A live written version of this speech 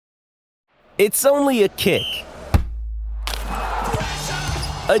It's only a kick,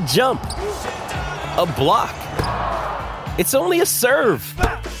 a jump, a block. It's only a serve.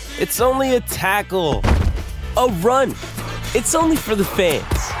 It's only a tackle, a run. It's only for the fans.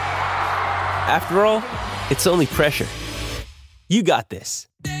 After all, it's only pressure. You got this.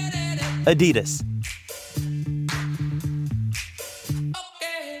 Adidas.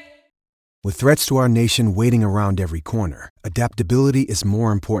 With threats to our nation waiting around every corner, adaptability is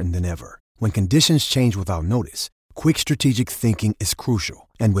more important than ever. When conditions change without notice, quick strategic thinking is crucial.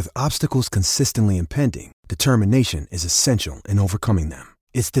 And with obstacles consistently impending, determination is essential in overcoming them.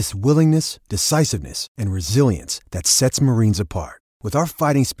 It's this willingness, decisiveness, and resilience that sets Marines apart. With our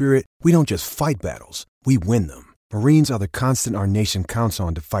fighting spirit, we don't just fight battles, we win them. Marines are the constant our nation counts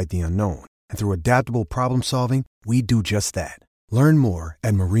on to fight the unknown. And through adaptable problem solving, we do just that. Learn more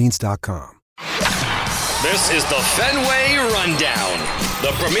at marines.com. This is the Fenway Rundown,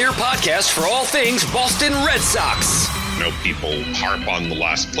 the premier podcast for all things Boston Red Sox. You know, people harp on the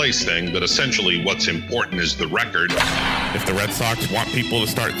last place thing, but essentially what's important is the record. If the Red Sox want people to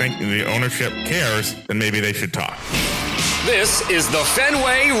start thinking the ownership cares, then maybe they should talk. This is the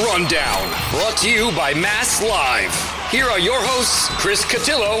Fenway Rundown, brought to you by Mass Live. Here are your hosts, Chris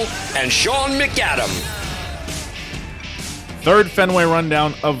Cotillo and Sean McAdam. Third Fenway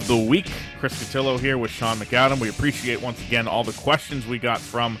Rundown of the week. Chris Cotillo here with Sean McAdam. We appreciate once again all the questions we got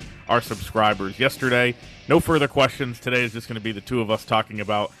from our subscribers yesterday. No further questions. Today is just going to be the two of us talking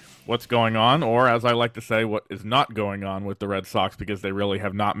about what's going on, or as I like to say, what is not going on with the Red Sox, because they really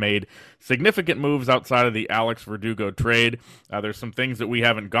have not made significant moves outside of the Alex Verdugo trade. There's some things that we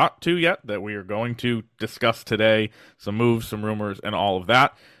haven't got to yet that we are going to discuss today, some moves, some rumors, and all of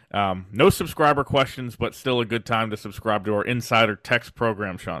that. No subscriber questions, but still a good time to subscribe to our Insider Text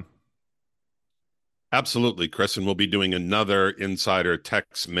program, Sean. Absolutely, Chris, and we'll be doing another Insider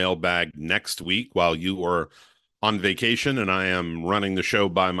Text mailbag next week while you are on vacation and I am running the show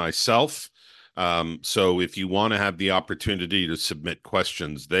by myself. So if you want to have the opportunity to submit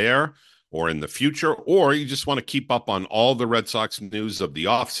questions there or in the future, or you just want to keep up on all the Red Sox news of the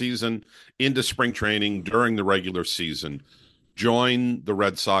offseason into spring training during the regular season, join the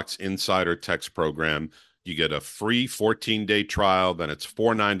Red Sox Insider Text program. You get a free 14-day trial, then it's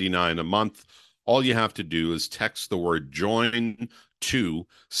 $4.99 a month. All you have to do is text the word join to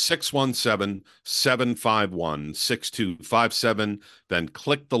 617-751-6257, then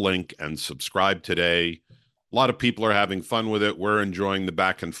click the link and subscribe today. A lot of people are having fun with it. We're enjoying the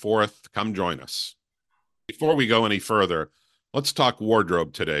back and forth. Come join us. Before we go any further, let's talk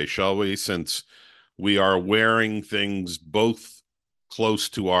wardrobe today, shall we? Since we are wearing things both close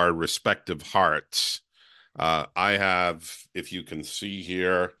to our respective hearts. I have, if you can see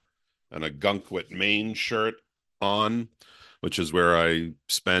here, an Agunquit Maine shirt on, which is where I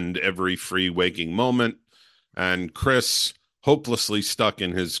spend every free waking moment. And Chris, hopelessly stuck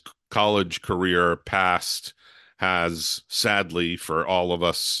in his college career past, has sadly, for all of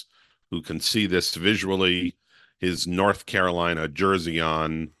us who can see this visually, his North Carolina jersey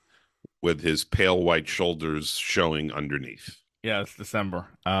on with his pale white shoulders showing underneath. Yeah, it's December,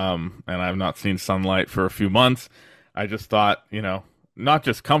 and I've not seen sunlight for a few months. I just thought, not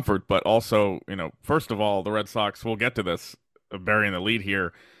just comfort, but also, first of all, the Red Sox, we'll get to this, burying the lead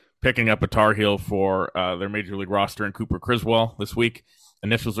here, picking up a Tar Heel for their Major League roster in Cooper Criswell this week.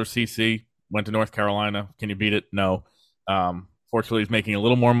 Initials are CC, went to North Carolina. Can you beat it? No. Fortunately, he's making a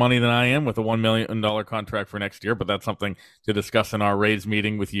little more money than I am with a $1 million contract for next year, but that's something to discuss in our Rays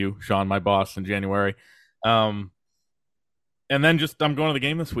meeting with you, Sean, my boss, in January. And then I'm going to the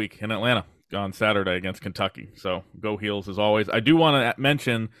game this week in Atlanta on Saturday against Kentucky. So go Heels as always. I do want to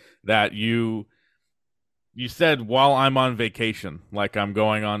mention that you said while I'm on vacation, like I'm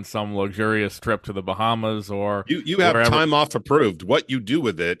going on some luxurious trip to the Bahamas or you have wherever. Time off approved. What you do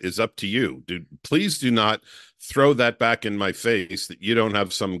with it is up to you. Please do not throw that back in my face that you don't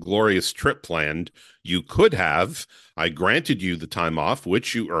have some glorious trip planned. You could have. I granted you the time off,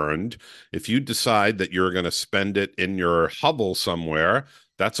 which you earned. If you decide that you're going to spend it in your hovel somewhere,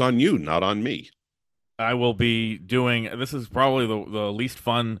 that's on you, not on me. I will be doing, this is probably the least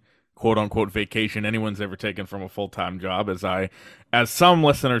fun quote-unquote vacation anyone's ever taken from a full-time job, as some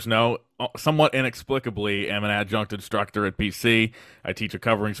listeners know, somewhat inexplicably am an adjunct instructor at BC. I teach a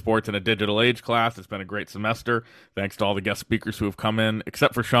covering sports in a digital age class. It's been a great semester. Thanks to all the guest speakers who have come in,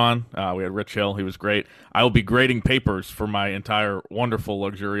 except for Sean. We had Rich Hill. He was great. I will be grading papers for my entire wonderful,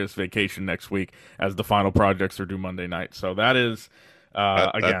 luxurious vacation next week as the final projects are due Monday night. So that is,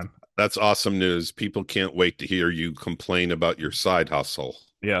 that's awesome news. People can't wait to hear you complain about your side hustle.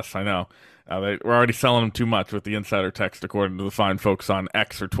 Yes, I know. They were already selling them too much with the insider text, according to the fine folks on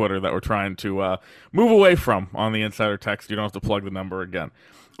X or Twitter that we're trying to move away from on the insider text. You don't have to plug the number again.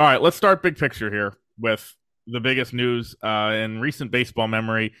 All right, let's start big picture here with the biggest news in recent baseball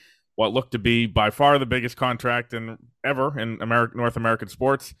memory. What looked to be by far the biggest contract ever in North American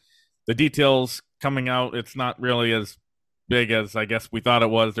sports. The details coming out, it's not really as big as I guess we thought it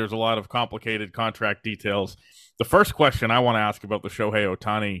was. There's a lot of complicated contract details. The first question I want to ask about the Shohei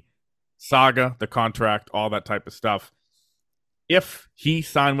Ohtani saga, the contract, all that type of stuff. If he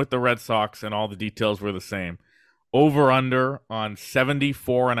signed with the Red Sox and all the details were the same, over under on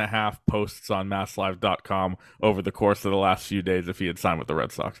 74.5 posts on masslive.com over the course of the last few days if he had signed with the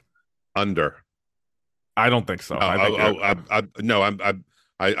Red Sox. Under. I don't think so. I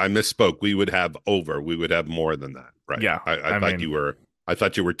misspoke. We would have over. We would have more than that. Right. Yeah. I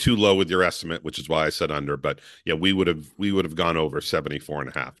thought you were too low with your estimate, which is why I said under. But yeah, we would have gone over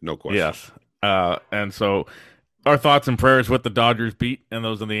 74.5. No question. Yes. And so our thoughts and prayers with the Dodgers beat and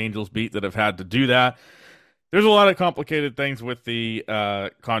those on the Angels beat that have had to do that. There's a lot of complicated things with the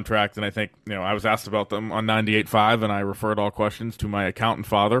contract, and I think, I was asked about them on 98.5, and I referred all questions to my accountant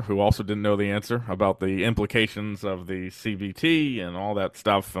father, who also didn't know the answer about the implications of the CBT and all that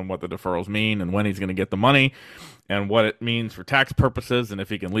stuff and what the deferrals mean and when he's going to get the money and what it means for tax purposes and if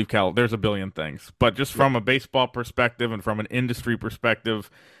he can leave Cal. There's a billion things. But just from a baseball perspective and from an industry perspective,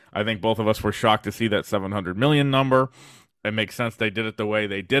 I think both of us were shocked to see that $700 million number. It makes sense they did it the way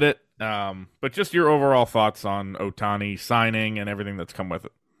they did it. But just your overall thoughts on Ohtani signing and everything that's come with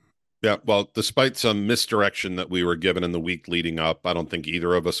it. Yeah, well, despite some misdirection that we were given in the week leading up, I don't think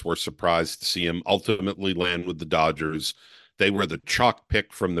either of us were surprised to see him ultimately land with the Dodgers. They were the chalk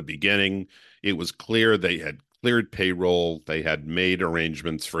pick from the beginning. It was clear they had cleared payroll. They had made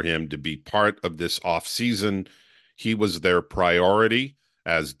arrangements for him to be part of this offseason. He was their priority,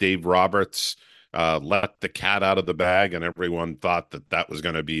 as Dave Roberts let the cat out of the bag, and everyone thought that was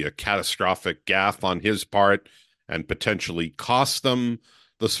going to be a catastrophic gaffe on his part and potentially cost them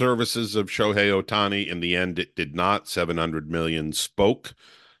the services of Shohei Ohtani. In the end, it did not. $700 million spoke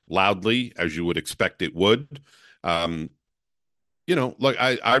loudly, as you would expect it would. Look,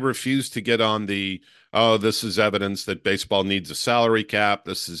 I refuse to get on this is evidence that baseball needs a salary cap.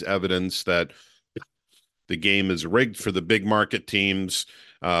 This is evidence that the game is rigged for the big market teams.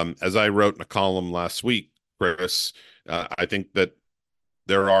 As I wrote in a column last week, Chris, I think that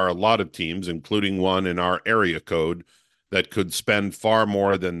there are a lot of teams, including one in our area code, that could spend far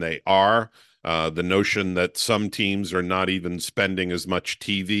more than they are. The notion that some teams are not even spending as much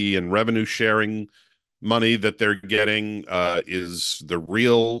TV and revenue sharing money that they're getting is the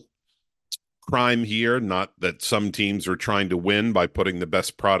real crime here, not that some teams are trying to win by putting the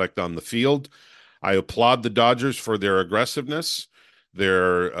best product on the field. I applaud the Dodgers for their aggressiveness,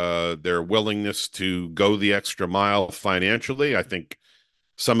 their willingness to go the extra mile financially. I think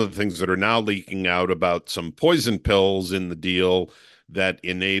some of the things that are now leaking out about some poison pills in the deal that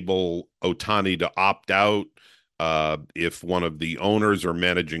enable Ohtani to opt out if one of the owners or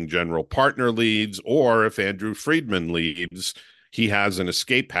managing general partner leaves, or if Andrew Friedman leaves, he has an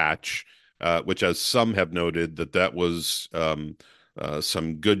escape hatch, which, as some have noted, that was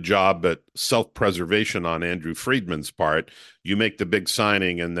some good job at self-preservation on Andrew Friedman's part. You make the big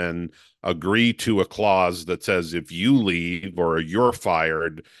signing and then agree to a clause that says if you leave or you're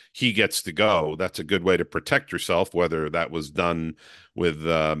fired, he gets to go. That's a good way to protect yourself, whether that was done with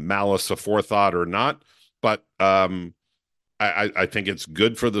malice aforethought or not. But I think it's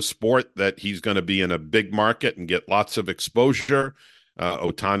good for the sport that he's going to be in a big market and get lots of exposure.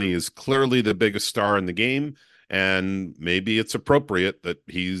 Ohtani is clearly the biggest star in the game. And maybe it's appropriate that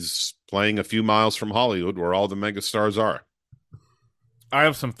he's playing a few miles from Hollywood where all the megastars are. I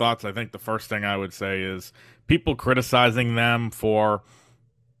have some thoughts. I think the first thing I would say is people criticizing them for,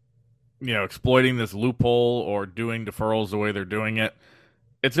 exploiting this loophole or doing deferrals the way they're doing it.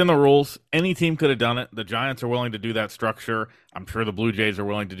 It's in the rules. Any team could have done it. The Giants are willing to do that structure. I'm sure the Blue Jays are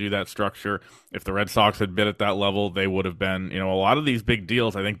willing to do that structure. If the Red Sox had bid at that level, they would have been, a lot of these big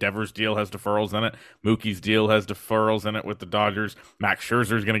deals. I think Devers' deal has deferrals in it. Mookie's deal has deferrals in it with the Dodgers. Max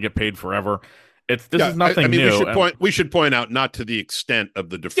Scherzer is going to get paid forever. This is nothing new. We should point out not to the extent of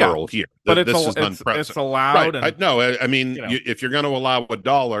the deferral here. But it's allowed. Right. If you're going to allow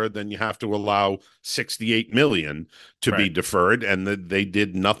 $1, then you have to allow $68 million to be deferred, and they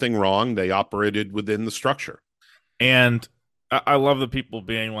did nothing wrong. They operated within the structure. And I love the people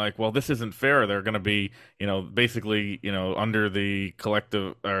being like, well, this isn't fair. They're going to be, basically, under the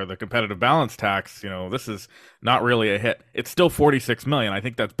collective or the competitive balance tax. This is not really a hit. It's still $46 million. I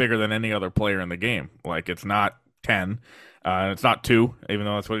think that's bigger than any other player in the game. Like, it's not 10. And it's not 2, even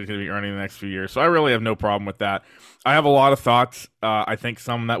though that's what he's going to be earning in the next few years. So I really have no problem with that. I have a lot of thoughts. I think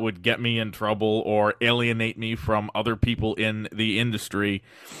some that would get me in trouble or alienate me from other people in the industry,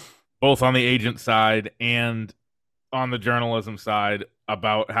 both on the agent side and on the journalism side,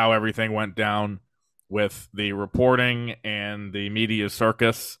 about how everything went down with the reporting and the media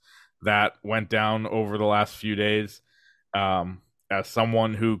circus that went down over the last few days. As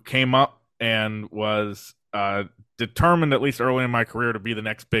someone who came up and was determined, at least early in my career, to be the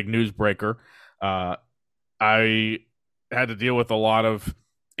next big newsbreaker, I had to deal with a lot of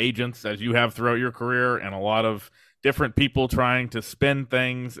agents, as you have throughout your career, and a lot of different people trying to spin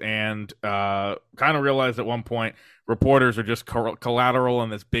things, and kind of realized at one point reporters are just collateral in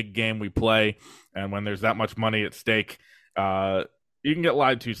this big game we play, and when there's that much money at stake, you can get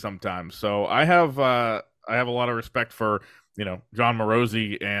lied to sometimes. So I have a lot of respect for John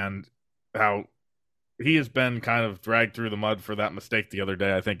Morosi and how he has been kind of dragged through the mud for that mistake the other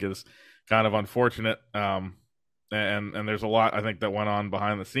day. I think is kind of unfortunate. And there's a lot I think that went on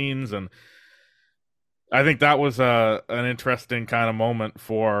behind the scenes, and I think that was an interesting kind of moment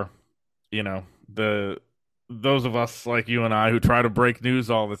for those of us like you and I who try to break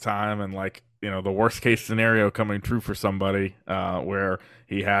news all the time, and the worst case scenario coming true for somebody, where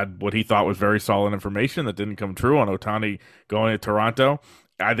he had what he thought was very solid information that didn't come true on Ohtani going to Toronto.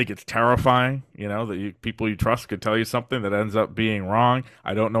 I think it's terrifying, that people you trust could tell you something that ends up being wrong.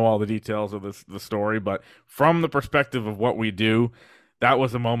 I don't know all the details of the story, but from the perspective of what we do, that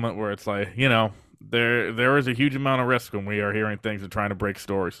was a moment where it's like, there is a huge amount of risk when we are hearing things and trying to break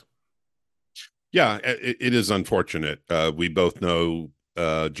stories. Yeah, it is unfortunate. We both know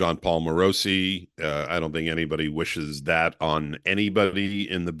John Paul Morosi. I don't think anybody wishes that on anybody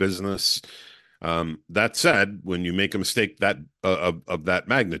in the business. That said, when you make a mistake that of that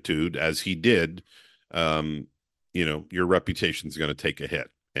magnitude, as he did, your reputation is going to take a hit,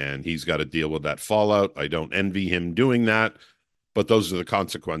 and he's got to deal with that fallout. I don't envy him doing that, but those are the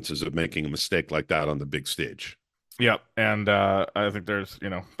consequences of making a mistake like that on the big stage. Yep, and I think there's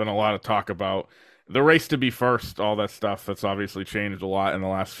been a lot of talk about the race to be first, all that stuff. That's obviously changed a lot in the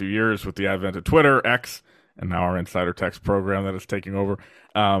last few years with the advent of Twitter, X, and now our insider text program that is taking over.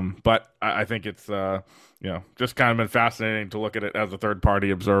 But I think it's just kind of been fascinating to look at it as a third party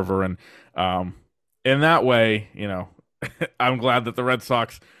observer, and in that way, I'm glad that the Red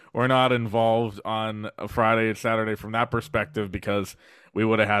Sox were not involved on a Friday and Saturday from that perspective, because we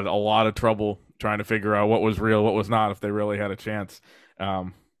would have had a lot of trouble trying to figure out what was real, what was not, if they really had a chance.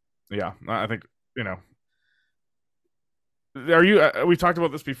 I think are you? We talked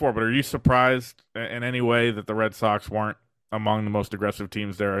about this before, but are you surprised in any way that the Red Sox weren't among the most aggressive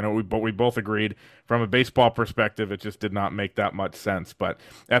teams there? I know we both agreed from a baseball perspective, it just did not make that much sense. But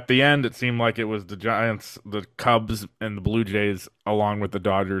at the end, it seemed like it was the Giants, the Cubs, and the Blue Jays, along with the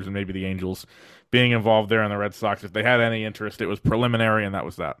Dodgers and maybe the Angels, being involved there, and the Red Sox, if they had any interest, it was preliminary, and that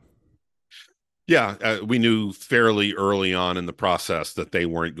was that. Yeah, we knew fairly early on in the process that they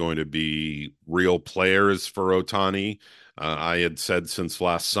weren't going to be real players for Ohtani. I had said since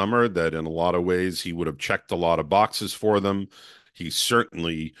last summer that in a lot of ways he would have checked a lot of boxes for them. He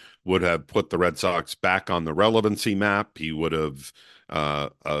certainly would have put the Red Sox back on the relevancy map. He would have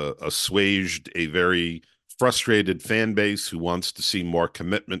assuaged a very frustrated fan base who wants to see more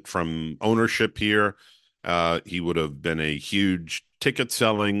commitment from ownership here. He would have been a huge ticket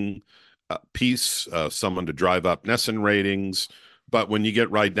selling piece, someone to drive up Nesson ratings. But when you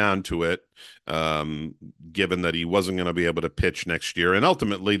get right down to it, given that he wasn't going to be able to pitch next year, and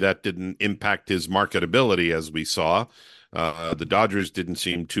ultimately that didn't impact his marketability, as we saw. The Dodgers didn't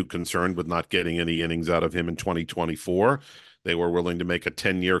seem too concerned with not getting any innings out of him in 2024. They were willing to make a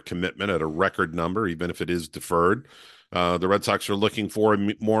 10-year commitment at a record number, even if it is deferred. The Red Sox are looking for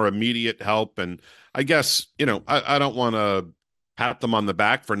more immediate help. And I guess, I don't want to pat them on the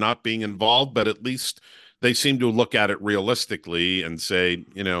back for not being involved, but at least they seem to look at it realistically and say,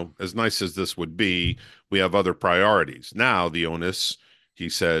 as nice as this would be, we have other priorities. Now, the onus, he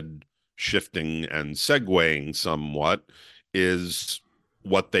said, shifting and segueing somewhat, is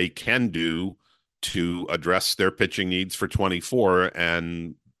what they can do to address their pitching needs for 24.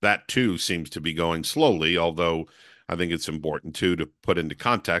 And that, too, seems to be going slowly, although I think it's important, too, to put into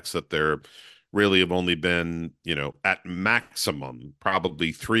context that they're really have only been, at maximum,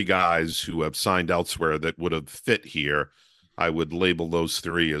 probably 3 guys who have signed elsewhere that would have fit here. I would label those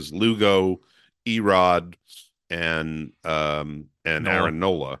 3 as Lugo, Erod, and Aaron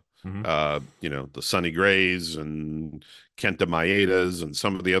Nola. Mm-hmm. The Sonny Grays and Kenta Maedas and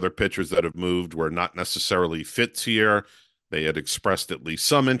some of the other pitchers that have moved were not necessarily fits here. They had expressed at least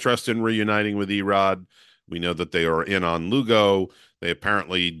some interest in reuniting with Erod. We know that they are in on Lugo. They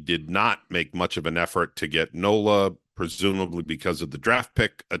apparently did not make much of an effort to get Nola, presumably because of the draft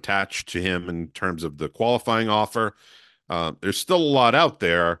pick attached to him in terms of the qualifying offer. There's still a lot out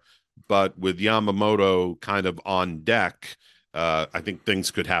there, but with Yamamoto kind of on deck, I think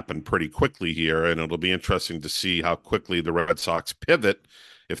things could happen pretty quickly here, and it'll be interesting to see how quickly the Red Sox pivot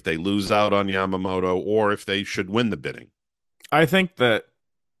if they lose out on Yamamoto or if they should win the bidding. I think that,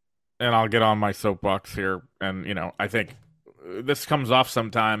 and I'll get on my soapbox here, and I think this comes off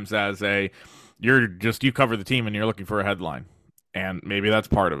sometimes as you cover the team and you're looking for a headline, and maybe that's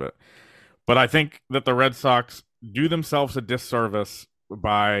part of it. But I think that the Red Sox do themselves a disservice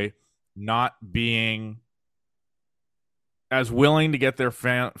by not being as willing to get their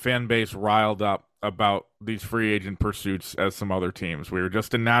fan base riled up about these free agent pursuits as some other teams. We were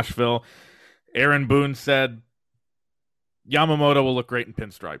just in Nashville. Aaron Boone said Yamamoto will look great in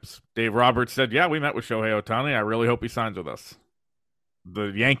pinstripes. Dave Roberts said, yeah, we met with Shohei Ohtani. I really hope he signs with us.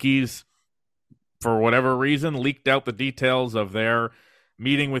 The Yankees, for whatever reason, leaked out the details of their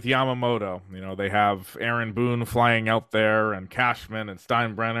meeting with Yamamoto. They have Aaron Boone flying out there, and Cashman and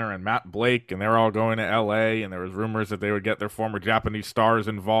Steinbrenner and Matt Blake, and they're all going to L.A., and there was rumors that they would get their former Japanese stars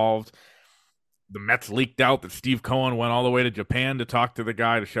involved. The Mets leaked out that Steve Cohen went all the way to Japan to talk to the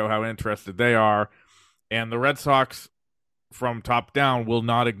guy to show how interested they are. And the Red Sox, from top down, will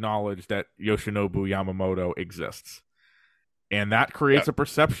not acknowledge that Yoshinobu Yamamoto exists. And that creates a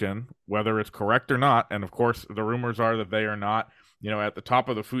perception, whether it's correct or not. And, of course, the rumors are that they are not, at the top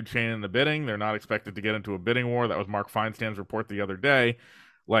of the food chain in the bidding. They're not expected to get into a bidding war. That was Mark Feinstein's report the other day.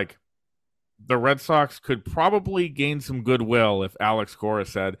 The Red Sox could probably gain some goodwill if Alex Cora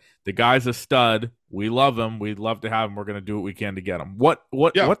said, the guy's a stud. We love him. We'd love to have him. We're going to do what we can to get him. What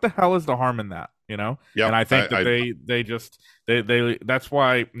the hell is the harm in that? Yeah, and I think they that's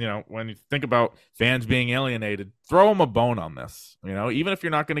why, when you think about fans being alienated, throw them a bone on this. Even if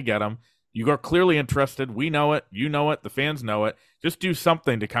you're not going to get them, you are clearly interested. We know it. You know it. The fans know it. Just do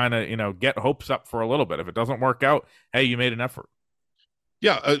something to kind of, get hopes up for a little bit. If it doesn't work out, hey, you made an effort.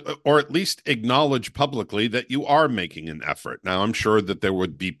 Yeah, or at least acknowledge publicly that you are making an effort. Now, I'm sure that there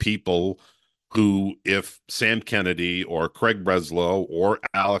would be people who, if Sam Kennedy or Craig Breslow or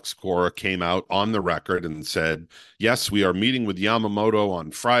Alex Cora came out on the record and said, yes, we are meeting with Yamamoto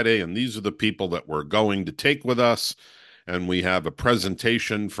on Friday, and these are the people that we're going to take with us, and we have a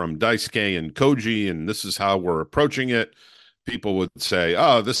presentation from Daisuke and Koji, and this is how we're approaching it, people would say,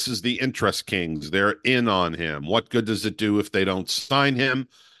 oh, this is the interest kings. They're in on him. What good does it do if they don't sign him?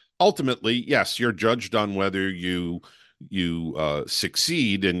 Ultimately, yes, you're judged on whether you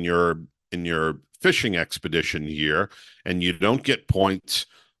succeed in your fishing expedition here, and you don't get points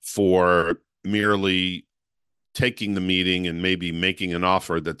for merely taking the meeting and maybe making an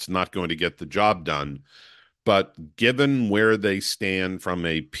offer that's not going to get the job done. But given where they stand from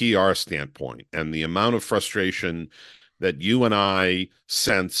a PR standpoint and the amount of frustration that you and I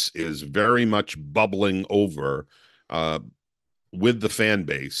sense is very much bubbling over with the fan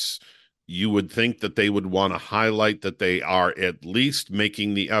base, you would think that they would want to highlight that they are at least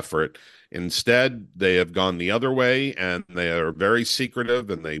making the effort. Instead, they have gone the other way, and they are very secretive,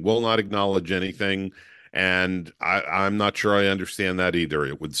 and they will not acknowledge anything. And I'm not sure I understand that either.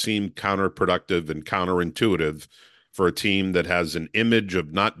 It would seem counterproductive and counterintuitive for a team that has an image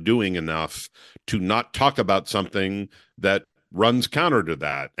of not doing enough to not talk about something that runs counter to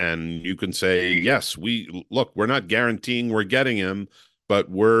that. And you can say, yes, we're not guaranteeing we're getting him, but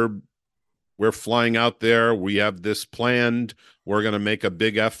we're flying out there. We have this planned. We're going to make a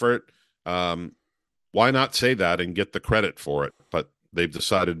big effort. Why not say that and get the credit for it? But they've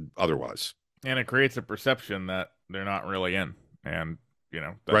decided otherwise. And it creates a perception that they're not really in. And,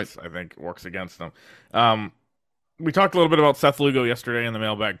 that's, right. I think, works against them. We talked a little bit about Seth Lugo yesterday in the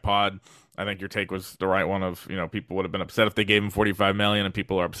mailbag pod. I think your take was the right one of, people would have been upset if they gave him $45 million, and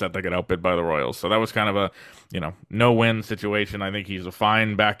people are upset they get outbid by the Royals. So that was kind of a, no-win situation. I think he's a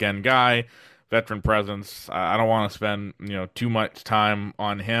fine back-end guy, veteran presence. I don't want to spend, too much time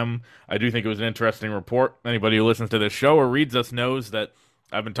on him. I do think it was an interesting report. Anybody who listens to this show or reads us knows that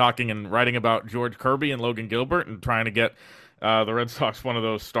I've been talking and writing about George Kirby and Logan Gilbert and trying to get the Red Sox one of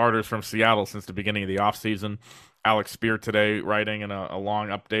those starters from Seattle since the beginning of the offseason. Alex Spear today writing in a long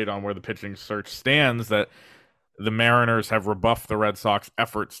update on where the pitching search stands that the Mariners have rebuffed the Red Sox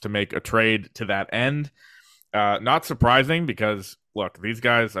efforts to make a trade to that end. Not surprising because, look, these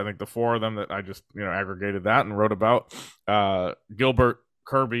guys, I think the four of them that I just aggregated that and wrote about, Gilbert,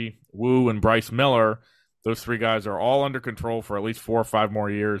 Kirby, Wu, and Bryce Miller, those three guys are all under control for at least 4 or 5 more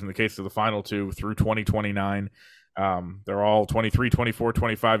years. In the case of the final two, through 2029. They're all 23, 24,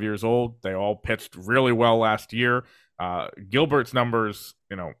 25 years old. They all pitched really well last year. Gilbert's numbers,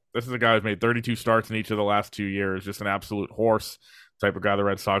 this is a guy who's made 32 starts in each of the last 2 years, just an absolute horse type of guy the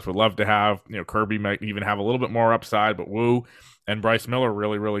Red Sox would love to have. Kirby might even have a little bit more upside, but Wu and Bryce Miller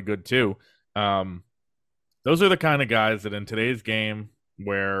really, really good too. Those are the kind of guys that in today's game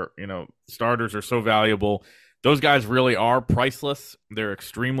where, starters are so valuable, those guys really are priceless. They're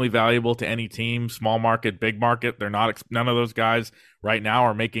extremely valuable to any team, small market, big market. They're not, none of those guys right now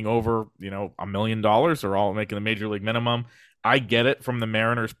are making over, $1 million. They're all making the major league minimum. I get it from the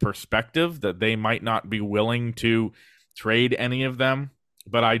Mariners' perspective that they might not be willing to trade any of them.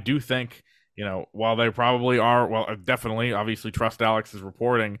 But I do think, while they probably are, definitely, obviously, trust Alex's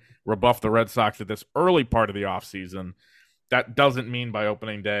reporting, rebuff the Red Sox at this early part of the offseason. That doesn't mean by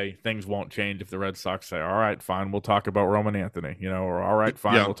opening day things won't change if the Red Sox say, all right, fine, we'll talk about Roman Anthony, or all right,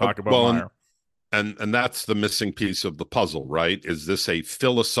 fine, we'll talk about Meyer. And that's the missing piece of the puzzle, right? Is this a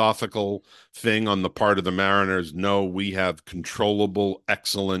philosophical thing on the part of the Mariners? No, we have controllable,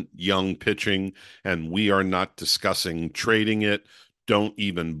 excellent young pitching, and we are not discussing trading it. Don't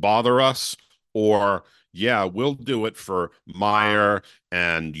even bother us. Or, yeah, we'll do it for Meyer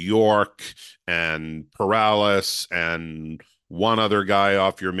and York and Perales and one other guy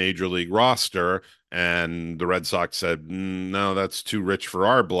off your major league roster. And the Red Sox said, no, that's too rich for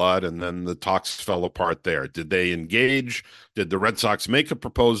our blood. And then the talks fell apart there. Did they engage? Did the Red Sox make a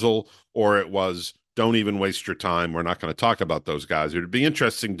proposal? Or it was, don't even waste your time. We're not going to talk about those guys. It would be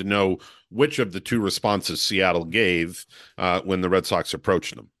interesting to know which of the two responses Seattle gave when the Red Sox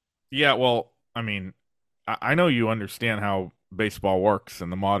approached them. Yeah, well, I mean, I know you understand how baseball works in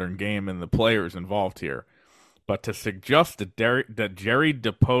the modern game and the players involved here. But to suggest that Jerry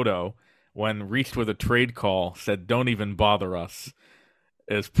Dipoto, when reached with a trade call, said, don't even bother us,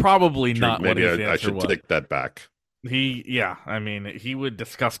 is probably not what his answer was. Maybe I should take that back. He would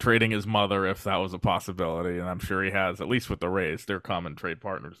discuss trading his mother if that was a possibility, and I'm sure he has, at least with the Rays. They're common trade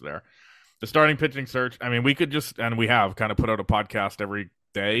partners there. The starting pitching search, we could just, and we have kind of put out a podcast every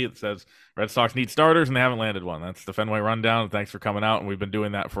day. It says Red Sox need starters, and they haven't landed one. That's the Fenway Rundown. Thanks for coming out, and we've been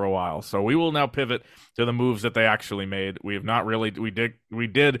doing that for a while. So we will now pivot to the moves that they actually made. We have not really, we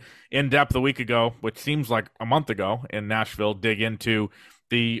did in depth a week ago, which seems like a month ago in Nashville, dig into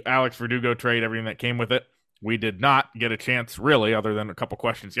the Alex Verdugo trade, everything that came with it. We did not get a chance, really, other than a couple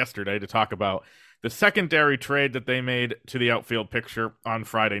questions yesterday, to talk about the secondary trade that they made to the outfield picture on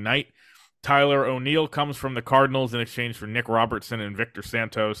Friday night. Tyler O'Neill comes from the Cardinals in exchange for Nick Robertson and Victor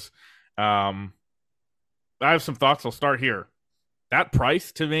Santos. I have some thoughts. I'll start here. That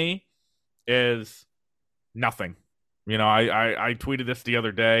price to me is nothing. I tweeted this the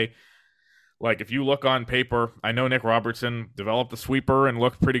other day. Like, if you look on paper, I know Nick Robertson developed the sweeper and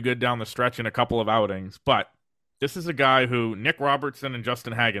looked pretty good down the stretch in a couple of outings, but this is a guy who Nick Robertson and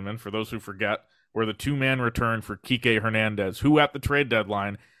Justin Hagenman, for those who forget, were the two-man return for Kike Hernandez, who at the trade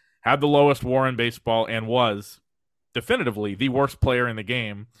deadline had the lowest WAR in baseball and was definitively the worst player in the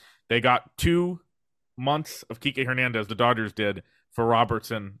game. They got 2 months of Kike Hernandez, the Dodgers did, for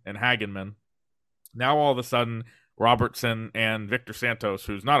Robertson and Hagenman. Now all of a sudden, Robertson and Victor Santos,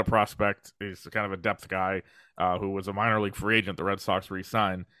 who's not a prospect, he's kind of a depth guy who was a minor league free agent the Red Sox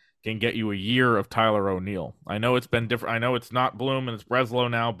re-signed, can get you a year of Tyler O'Neill. I know it's been different. I know it's not Bloom and it's Breslow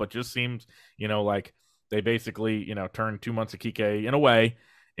now, but just seems, like they basically, turned 2 months of Kike in a way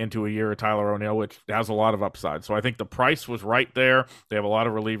into a year of Tyler O'Neill, which has a lot of upside. So I think the price was right there. They have a lot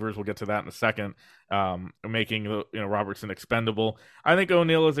of relievers. We'll get to that in a second, making Robertson expendable. I think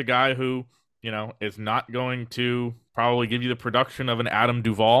O'Neill is a guy who, is not going to probably give you the production of an Adam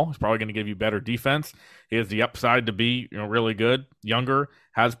Duvall. He's probably going to give you better defense. He has the upside to be, really good, younger,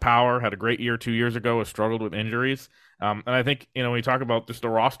 has power, had a great year 2 years ago, has struggled with injuries. And I think, when you talk about just the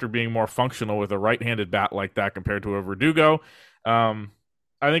roster being more functional with a right-handed bat like that compared to a Verdugo,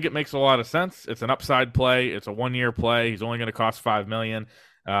 I think it makes a lot of sense. It's an upside play. It's a 1-year play. He's only going to cost $5 million.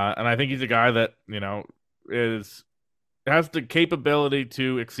 And I think he's a guy that, has the capability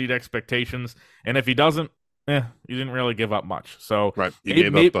to exceed expectations. And if he doesn't, you didn't really give up much. So right. You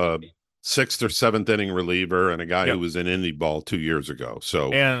gave up a 6th or 7th inning reliever and a guy who was in indie ball 2 years ago.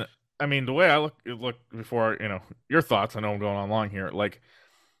 So, and the way I look before, your thoughts, I know I'm going on long here. Like,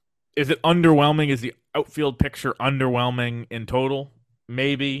 is it underwhelming? Is the outfield picture underwhelming in total?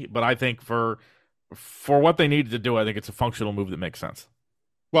 Maybe, but I think for what they needed to do, I think it's a functional move that makes sense.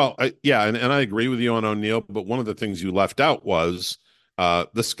 Well, and I agree with you on O'Neill, but one of the things you left out was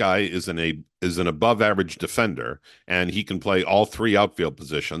this guy is an above average defender, and he can play all 3 outfield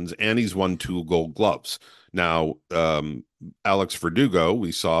positions, and he's won 2 Gold Gloves. Now, Alex Verdugo,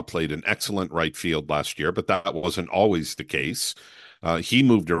 we saw, played an excellent right field last year, but that wasn't always the case. He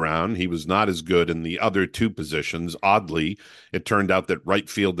moved around. He was not as good in the other two positions. Oddly, it turned out that right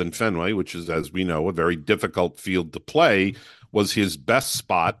field in Fenway, which is, as we know, a very difficult field to play, was his best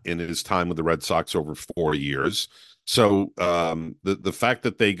spot in his time with the Red Sox over 4 years. So the fact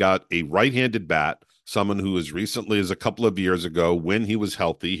that they got a right-handed bat, someone who as recently as a couple of years ago, when he was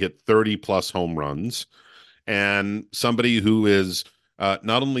healthy, hit 30 plus home runs, and somebody who is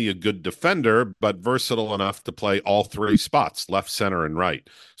not only a good defender, but versatile enough to play all three spots, left, center, and right.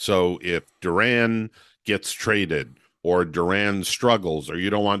 So if Duran gets traded or Duran struggles, or you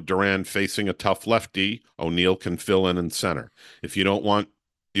don't want Duran facing a tough lefty, O'Neill can fill in center. If you don't want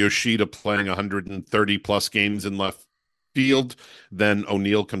Yoshida playing 130 plus games in left field, then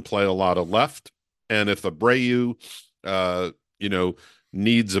O'Neill can play a lot of left. And if Abreu,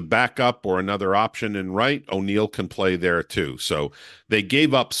 needs a backup or another option in right, O'Neill can play there too. So they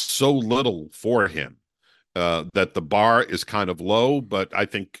gave up so little for him that the bar is kind of low, but I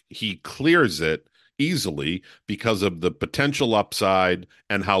think he clears it easily because of the potential upside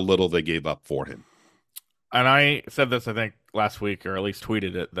and how little they gave up for him. And I said this, I think, last week, or at least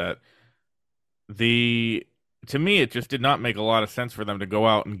tweeted it, that to me, it just did not make a lot of sense for them to go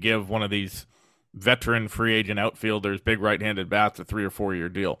out and give one of these veteran free agent outfielders, big right-handed bats, a 3 or 4 year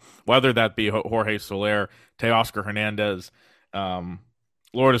deal. Whether that be Jorge Soler, Teoscar Hernandez,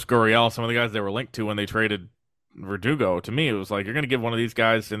 Lourdes Gurriel, some of the guys they were linked to when they traded Verdugo. To me, it was like, you're going to give one of these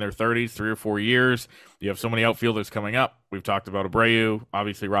guys in their 30s, 3 or 4 years. You have so many outfielders coming up. We've talked about Abreu,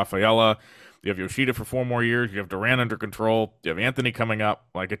 obviously Rafaela. You have Yoshida for 4 more years. You have Duran under control. You have Anthony coming up.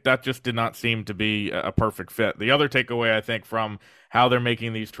 That just did not seem to be a perfect fit. The other takeaway, I think, from how they're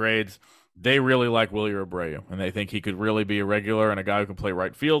making these trades, they really like Willy Abreu, and they think he could really be a regular and a guy who can play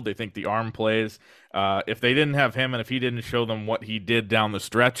right field. They think the arm plays. If they didn't have him, and if he didn't show them what he did down the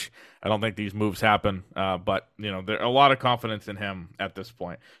stretch, I don't think these moves happen. But there's a lot of confidence in him at this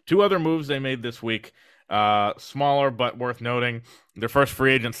point. 2 other moves they made this week, smaller but worth noting. Their first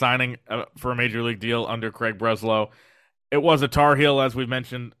free agent signing for a major league deal under Craig Breslow. It was a Tar Heel, as we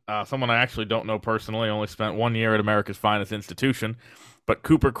mentioned, someone I actually don't know personally, only spent 1 year at America's finest institution. But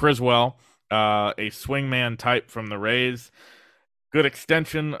Cooper Criswell, a swingman type from the Rays. Good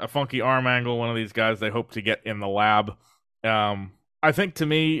extension, a funky arm angle, one of these guys they hope to get in the lab. I think, to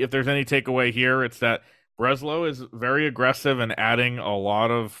me, if there's any takeaway here, it's that Breslow is very aggressive in adding a lot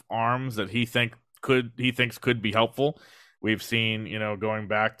of arms that he thinks could be helpful. We've seen, going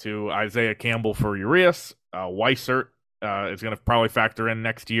back to Isaiah Campbell for Urias, Weissert is going to probably factor in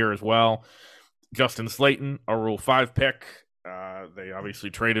next year as well. Justin Slayton, a Rule 5 pick. They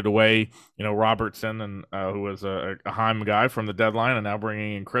obviously traded away, Robertson, and who was a Heim guy from the deadline, and now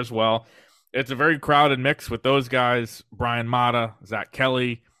bringing in Criswell. It's a very crowded mix with those guys: Brian Mata, Zach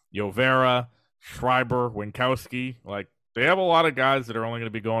Kelly, Yovera, Schreiber, Winkowski. They have a lot of guys that are only going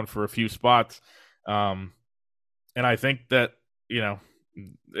to be going for a few spots. And I think that,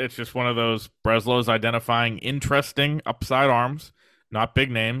 it's just one of those Breslow's identifying interesting upside arms, not big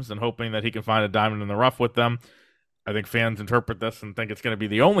names, and hoping that he can find a diamond in the rough with them. I think fans interpret this and think it's going to be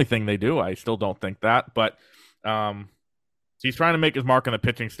the only thing they do. I still don't think that, but he's trying to make his mark on the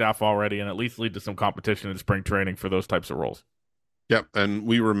pitching staff already and at least lead to some competition in spring training for those types of roles. Yep, and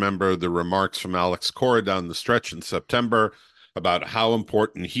we remember the remarks from Alex Cora down the stretch in September about how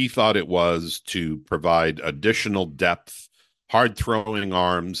important he thought it was to provide additional depth, hard-throwing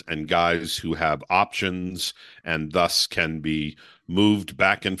arms, and guys who have options and thus can be moved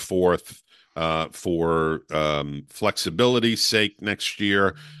back and forth for flexibility's sake next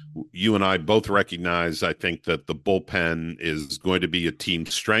year. You and I both recognize, I think, that the bullpen is going to be a team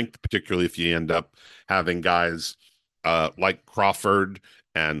strength, particularly if you end up having guys like Crawford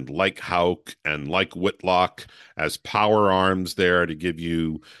and like Houck and like Whitlock as power arms there to give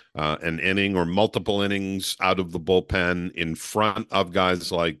you an inning or multiple innings out of the bullpen in front of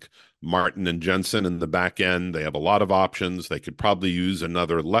guys like Martin and Jensen in the back end. They have a lot of options. They could probably use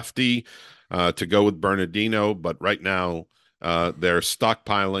another lefty to go with Bernardino, but right now they're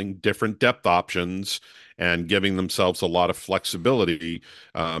stockpiling different depth options and giving themselves a lot of flexibility.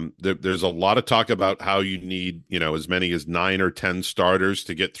 There's a lot of talk about how you need, as many as 9 or 10 starters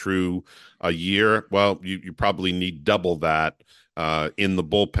to get through a year. Well, you probably need double that in the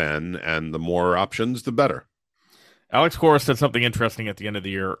bullpen, and the more options, the better. Alex Cora said something interesting at the end of the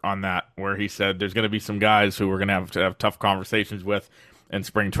year on that, where he said there's going to be some guys who we're going to have tough conversations with in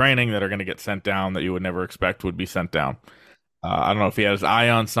spring training that are going to get sent down that you would never expect would be sent down. I don't know if he has his eye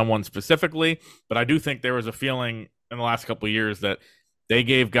on someone specifically, but I do think there was a feeling in the last couple of years that they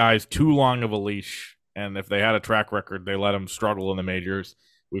gave guys too long of a leash And if they had a track record, they let him struggle in the majors.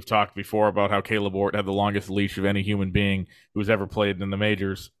 We've talked before about how Caleb Ort had the longest leash of any human being who's ever played in the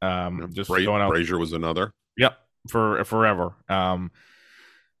majors. Just going out. Brazier was another. Yep, for forever.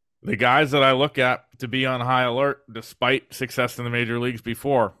 The guys that I look at to be on high alert, despite success in the major leagues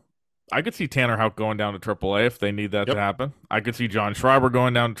before, I could see Tanner Houck going down to AAA if they need that to happen. I could see John Schreiber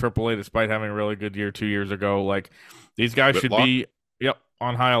going down to AAA despite having a really good year 2 years ago. Like, these guys should be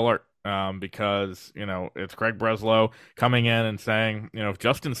on high alert because, it's Craig Breslow coming in and saying, if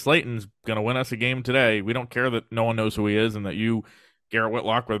Justin Slayton's going to win us a game today, we don't care that no one knows who he is and that you, Garrett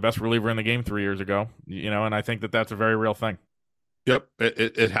Whitlock, were the best reliever in the game 3 years ago. And I think that that's a very real thing. Yep,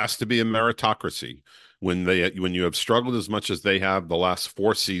 it has to be a meritocracy. When you have struggled as much as they have the last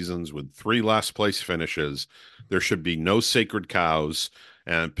 4 seasons with 3 last place finishes, there should be no sacred cows,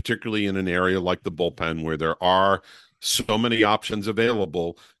 and particularly in an area like the bullpen where there are so many options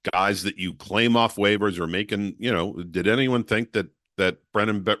available, guys that you claim off waivers or making, did anyone think that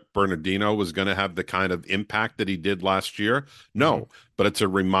Brennan Bernardino was going to have the kind of impact that he did last year? No, but it's a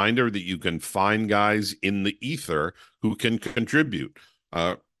reminder that you can find guys in the ether who can contribute.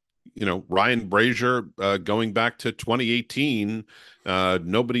 Ryan Brazier, going back to 2018,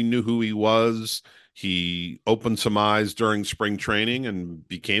 nobody knew who he was. He opened some eyes during spring training and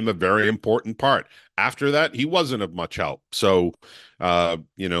became a very important part. After that, he wasn't of much help. So,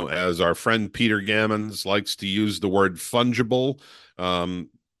 as our friend Peter Gammons likes to use the word fungible,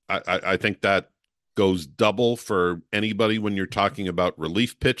 I think that goes double for anybody when you're talking about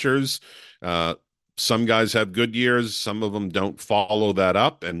relief pitchers. Some guys have good years. Some of them don't follow that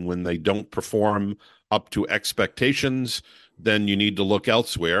up. And when they don't perform up to expectations, then you need to look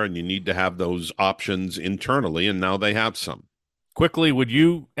elsewhere and you need to have those options internally. And now they have some. Quickly, would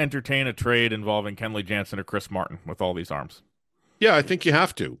you entertain a trade involving Kenley Jansen or Chris Martin with all these arms? Yeah, I think you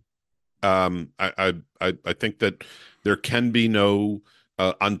have to. I think that there can be no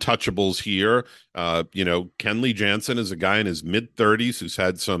untouchables here. Kenley Jansen is a guy in his mid-30s who's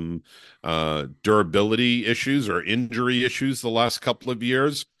had some durability issues or injury issues the last couple of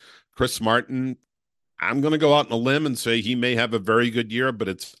years. Chris Martin, I'm going to go out on a limb and say he may have a very good year, but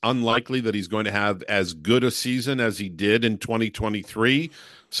it's unlikely that he's going to have as good a season as he did in 2023.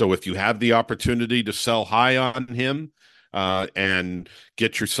 So if you have the opportunity to sell high on him and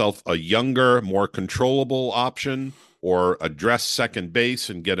get yourself a younger, more controllable option, or address second base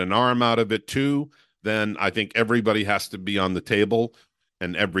and get an arm out of it too, then I think everybody has to be on the table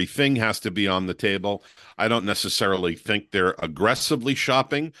and everything has to be on the table. I don't necessarily think they're aggressively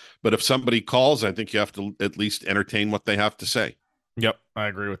shopping, but if somebody calls, I think you have to at least entertain what they have to say. Yep, I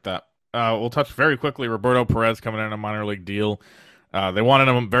agree with that. We'll touch very quickly. Roberto Perez coming in a minor league deal. They wanted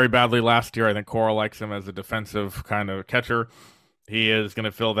him very badly last year. I think Cora likes him as a defensive kind of catcher. He is going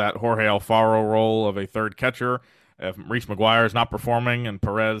to fill that Jorge Alfaro role of a third catcher. If Reese McGuire is not performing and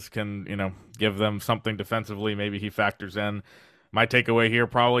Perez can, give them something defensively, maybe he factors in. My takeaway here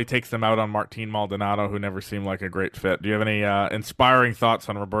probably takes them out on Martin Maldonado, who never seemed like a great fit. Do you have any inspiring thoughts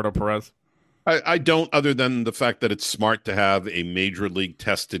on Roberto Perez? I don't, other than the fact that it's smart to have a major league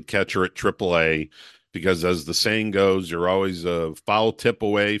tested catcher at AAA, because as the saying goes, you're always a foul tip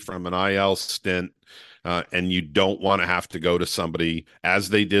away from an IL stint. And you don't want to have to go to somebody as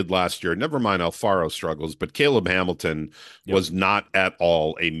they did last year. Never mind Alfaro struggles, but Caleb Hamilton was not at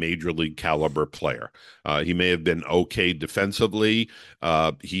all a major league caliber player. He may have been okay defensively.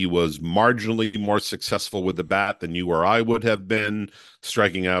 He was marginally more successful with the bat than you or I would have been,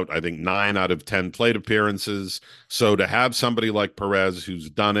 striking out, I think, 9 out of 10 plate appearances. So to have somebody like Perez who's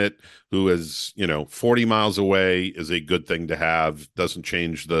done it, who is, 40 miles away, is a good thing to have. Doesn't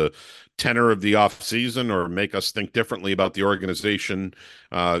change the tenor of the offseason or make us think differently about the organization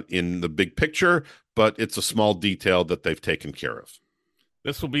in the big picture, but it's a small detail that they've taken care of.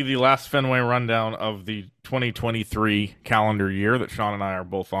 This will be the last Fenway rundown of the 2023 calendar year that Sean and I are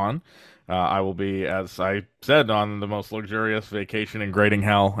both on. I will be, as I said, on the most luxurious vacation in grading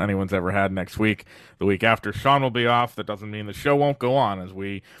hell anyone's ever had next week. The week after, Sean will be off. That doesn't mean the show won't go on as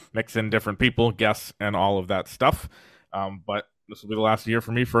we mix in different people, guests, and all of that stuff. But this will be the last year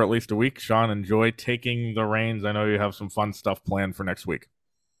for me for at least a week. Sean, enjoy taking the reins. I know you have some fun stuff planned for next week.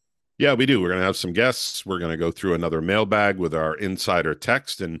 Yeah, we do. We're going to have some guests. We're going to go through another mailbag with our insider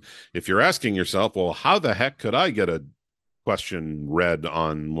text. And if you're asking yourself, well, how the heck could I get a question read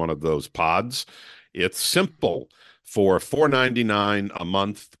on one of those pods? It's simple. For $4.99 a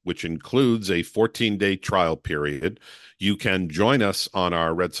month, which includes a 14-day trial period, you can join us on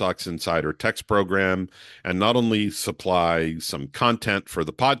our Red Sox Insider Text program and not only supply some content for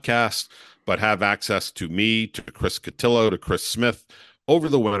the podcast, but have access to me, to Chris Cotillo, to Chris Smith over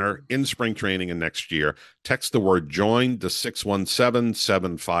the winter, in spring training, and next year. Text the word JOIN to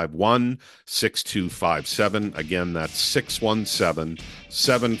 617-751-6257. Again, that's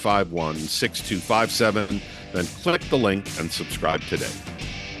 617-751-6257. Then click the link and subscribe today.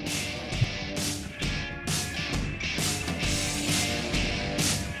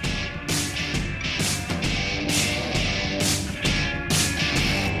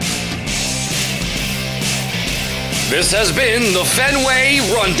 This has been the Fenway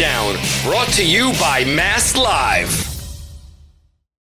Rundown, brought to you by Mass Live.